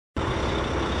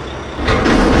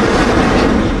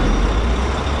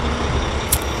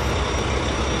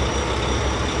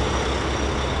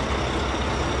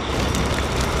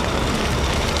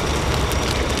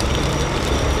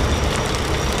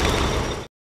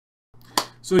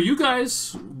So you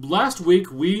guys, last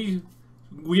week we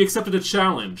accepted a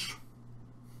challenge.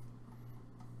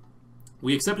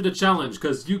 We accepted a challenge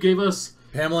because you gave us...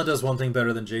 Pamela does one thing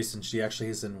better than Jason. She actually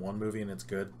is in one movie and it's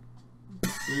good.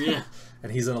 Yeah.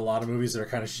 And he's in a lot of movies that are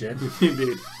kind of shit.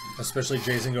 Indeed. Especially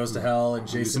Jason Goes to Hell and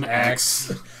Jason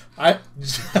X. I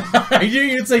knew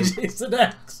you'd say Jason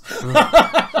X.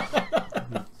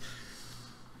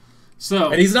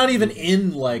 So, and he's not even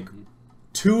in, like,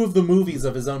 2 of the movies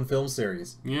of his own film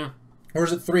series. Yeah. Or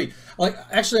is it 3? Like,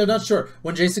 actually, I'm not sure.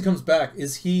 When Jason comes back,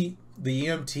 is he the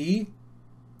EMT?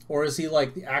 Or is he,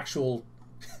 like, the actually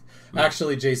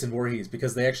Jason Voorhees?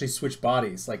 Because they actually switch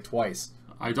bodies, like, twice.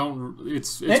 I don't...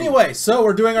 It's anyway, so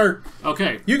we're doing our...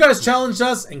 Okay. You guys challenged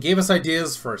us and gave us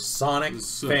ideas for a Sonic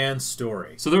fan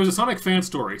story. So there was a Sonic fan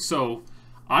story. So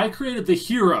I created the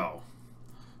hero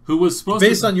who was supposed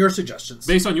Based on your suggestions.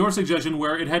 Based on your suggestion,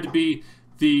 where it had to be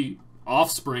the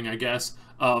offspring, I guess,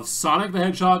 of Sonic the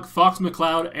Hedgehog, Fox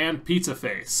McCloud, and Pizza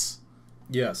Face.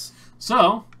 Yes.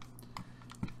 So,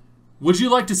 would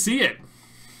you like to see it?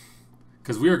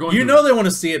 Because we are going You know they want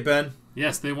to see it, Ben.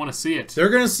 Yes, they want to see it. They're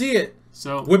going to see it.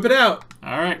 So whip it out.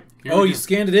 All right. Oh, you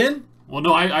scanned it in? Well,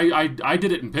 no, I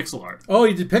did it in pixel art. Oh,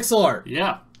 you did pixel art.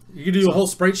 Yeah. You could do a whole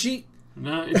sprite sheet?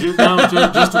 No,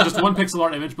 just one pixel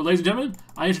art image. But ladies and gentlemen,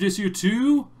 I introduce you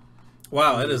to...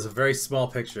 Wow, that is a very small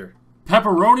picture.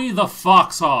 Pepperoni the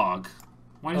Foxhog.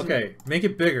 Why is okay, make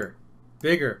it bigger.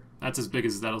 Bigger. That's as big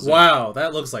as that'll say. Wow,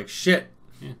 that looks like shit.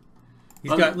 Yeah.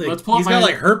 He's got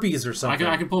like herpes or something.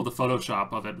 I can pull up the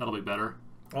Photoshop of it. That'll be better.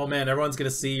 Oh man, everyone's going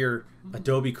to see your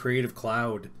Adobe Creative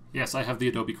Cloud. Yes, I have the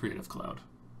Adobe Creative Cloud.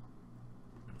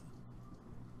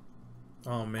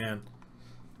 Oh man.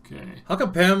 Okay. How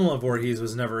come Pamela Voorhees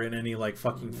was never in any like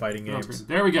fucking fighting games?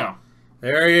 There we go.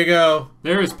 There you go.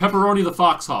 There is Pepperoni the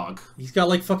Foxhog. He's got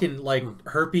like fucking like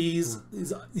herpes.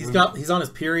 He's on his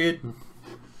period.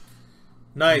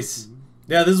 Nice.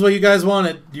 Yeah, this is what you guys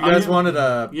wanted. You guys wanted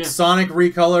a Sonic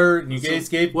recolor, and you guys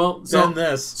gave Ben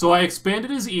this. So I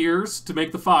expanded his ears to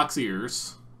make the fox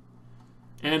ears,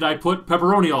 and I put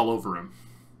pepperoni all over him.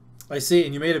 I see,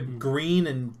 and you made him green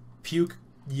and puke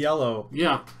yellow.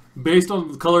 Yeah, based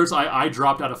on the colors I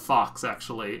dropped out of Fox,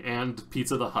 actually, and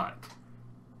Pizza the Hut,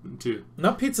 too.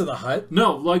 Not Pizza the Hut.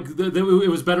 No, like, it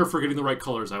was better for getting the right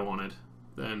colors I wanted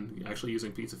than actually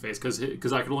using Pizza Face,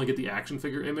 because I could only get the action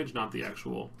figure image, not the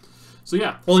actual... So,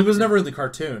 yeah. Well, he was never in the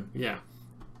cartoon. Yeah.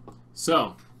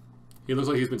 So, he looks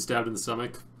like he's been stabbed in the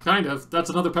stomach. Kind of.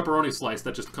 That's another pepperoni slice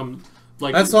that just comes...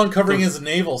 like that's on covering his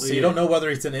navel, so you don't know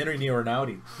whether he's an innie or an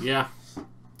outie. Yeah.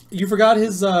 You forgot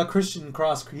his Christian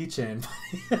Cross keychain.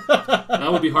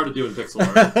 That would be hard to do in pixel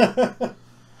art.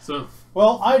 So...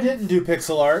 Well, I didn't do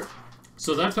pixel art.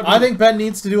 So that's... I think Ben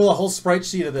needs to do a whole sprite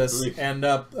sheet of this and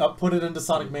put it into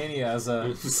Sonic Mania as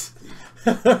a...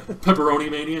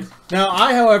 Pepperoni Mania. Now,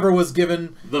 I, however, was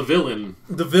given... The villain.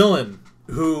 The villain,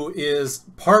 who is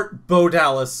part Bo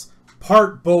Dallas,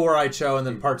 part Bo Raicho, and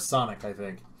then part Sonic, I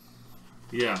think.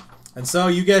 Yeah. And so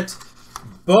you get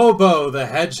Bobo the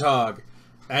Hedgehog,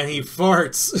 and he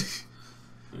farts.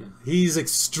 He's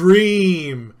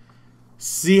extreme.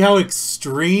 See how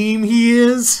extreme he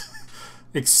is?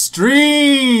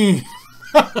 Extreme!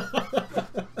 But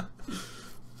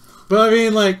I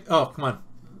mean, like... Oh, come on.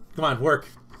 Come on, work.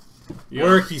 Yeah.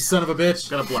 Work, you son of a bitch.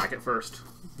 Gotta black it first.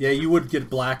 Yeah, you would get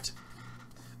blacked.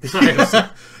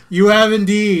 You have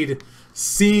indeed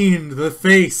seen the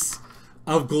face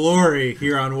of glory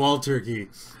here on Wall Turkey.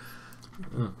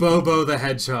 Bobo the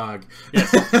Hedgehog.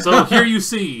 Yes. So here you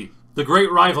see the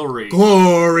great rivalry.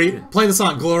 Glory. Play the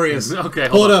song, Glorious. Okay,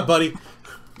 hold it up, buddy.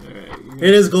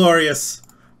 It is glorious.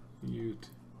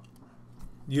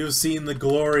 You've seen the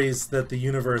glories that the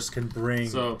universe can bring.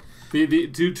 So,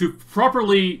 to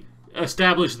properly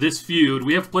establish this feud,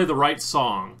 we have to play the right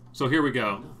song. So here we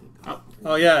go.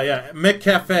 Oh yeah.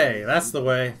 McCafe. That's the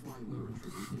way.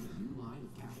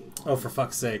 Oh, for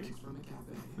fuck's sake.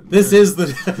 This is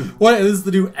the... What? This is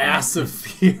the new Ass of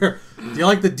Fear. Do you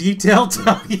like the detail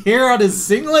down here on his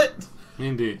singlet?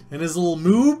 Indeed. And his little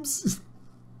moobs?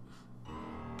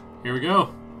 Here we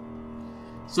go.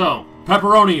 So,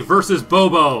 Pepperoni versus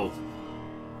Bobo.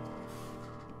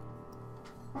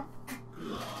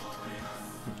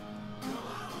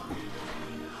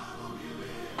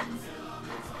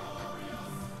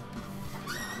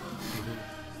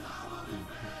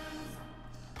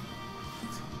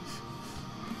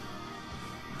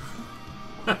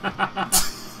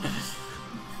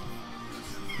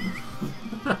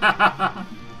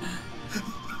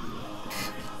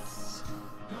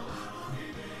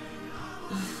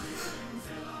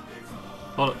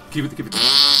 Hold on, keep it.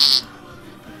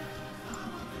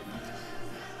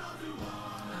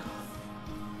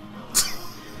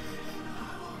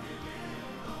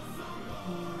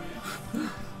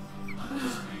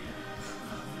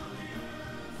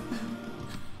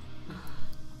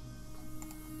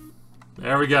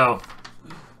 There we go.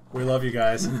 We love you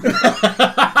guys.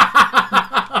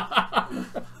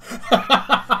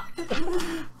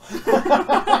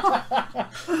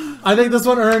 I think this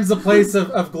one earns a place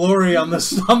of glory on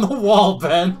the wall,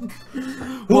 Ben.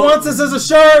 Who wants this as a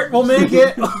shirt? We'll make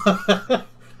it.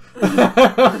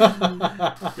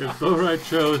 If Bo Right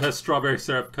Cho has strawberry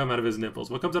syrup come out of his nipples,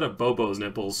 what comes out of Bobo's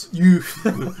nipples? You.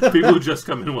 People who just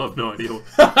come in will have no idea.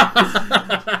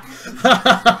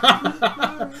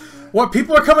 What,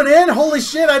 people are coming in? Holy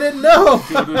shit, I didn't know.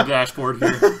 Go to the dashboard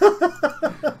here.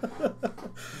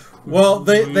 Well,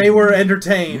 they were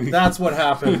entertained. That's what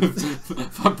happened.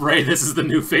 Fuck Bray, this is the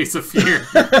new face of fear.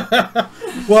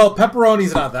 Well,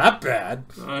 Pepperoni's not that bad.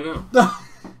 I know.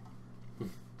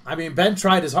 I mean, Ben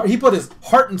tried his heart. He put his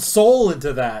heart and soul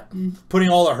into that, putting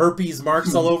all the herpes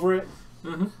marks all over it.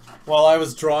 While I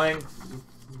was drawing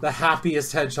the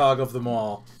happiest hedgehog of them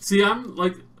all. See, I'm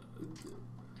like,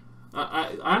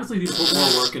 I honestly need to put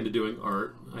more work into doing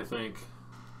art, I think.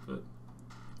 But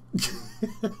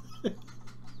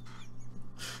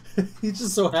he's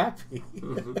just so happy.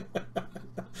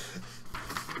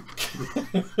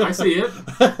 I see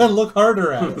it. Look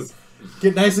harder at us.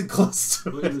 Get nice and close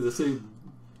to it.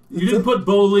 You didn't put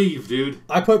Bo Leave, dude.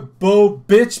 I put Bo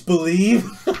Bitch Believe.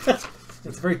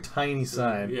 It's a very tiny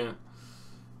sign. Yeah.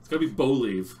 It's gotta be Bo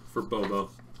Leave for Bobo.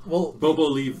 Well, Bobo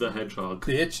Leave the hedgehog.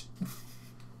 Bitch.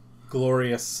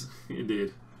 Glorious.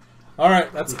 Indeed.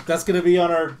 Alright, that's gonna be on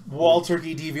our Wall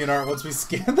Turkey DeviantArt once we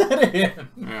scan that in.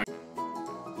 Alright.